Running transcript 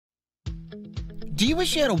Do you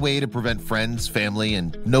wish you had a way to prevent friends, family,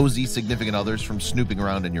 and nosy significant others from snooping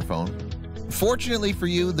around in your phone? Fortunately for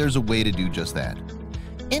you, there's a way to do just that.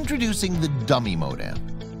 Introducing the Dummy Mode app.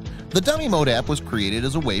 The Dummy Mode app was created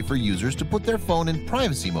as a way for users to put their phone in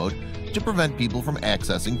privacy mode to prevent people from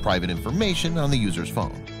accessing private information on the user's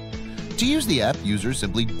phone. To use the app, users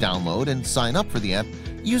simply download and sign up for the app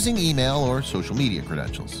using email or social media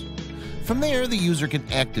credentials. From there, the user can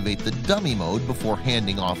activate the dummy mode before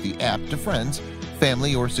handing off the app to friends,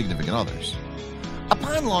 family, or significant others.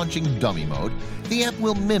 Upon launching dummy mode, the app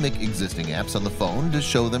will mimic existing apps on the phone to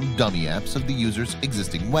show them dummy apps of the user's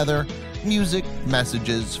existing weather, music,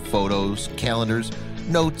 messages, photos, calendars,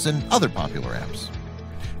 notes, and other popular apps.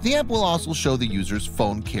 The app will also show the user's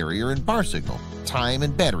phone carrier and bar signal, time,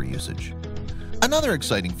 and battery usage. Another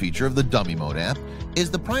exciting feature of the Dummy Mode app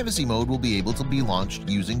is the privacy mode will be able to be launched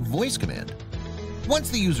using voice command. Once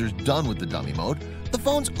the user's done with the dummy mode, the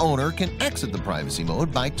phone's owner can exit the privacy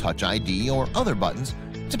mode by Touch ID or other buttons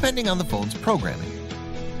depending on the phone's programming.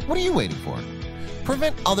 What are you waiting for?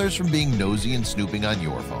 Prevent others from being nosy and snooping on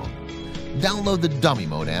your phone. Download the Dummy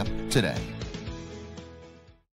Mode app today.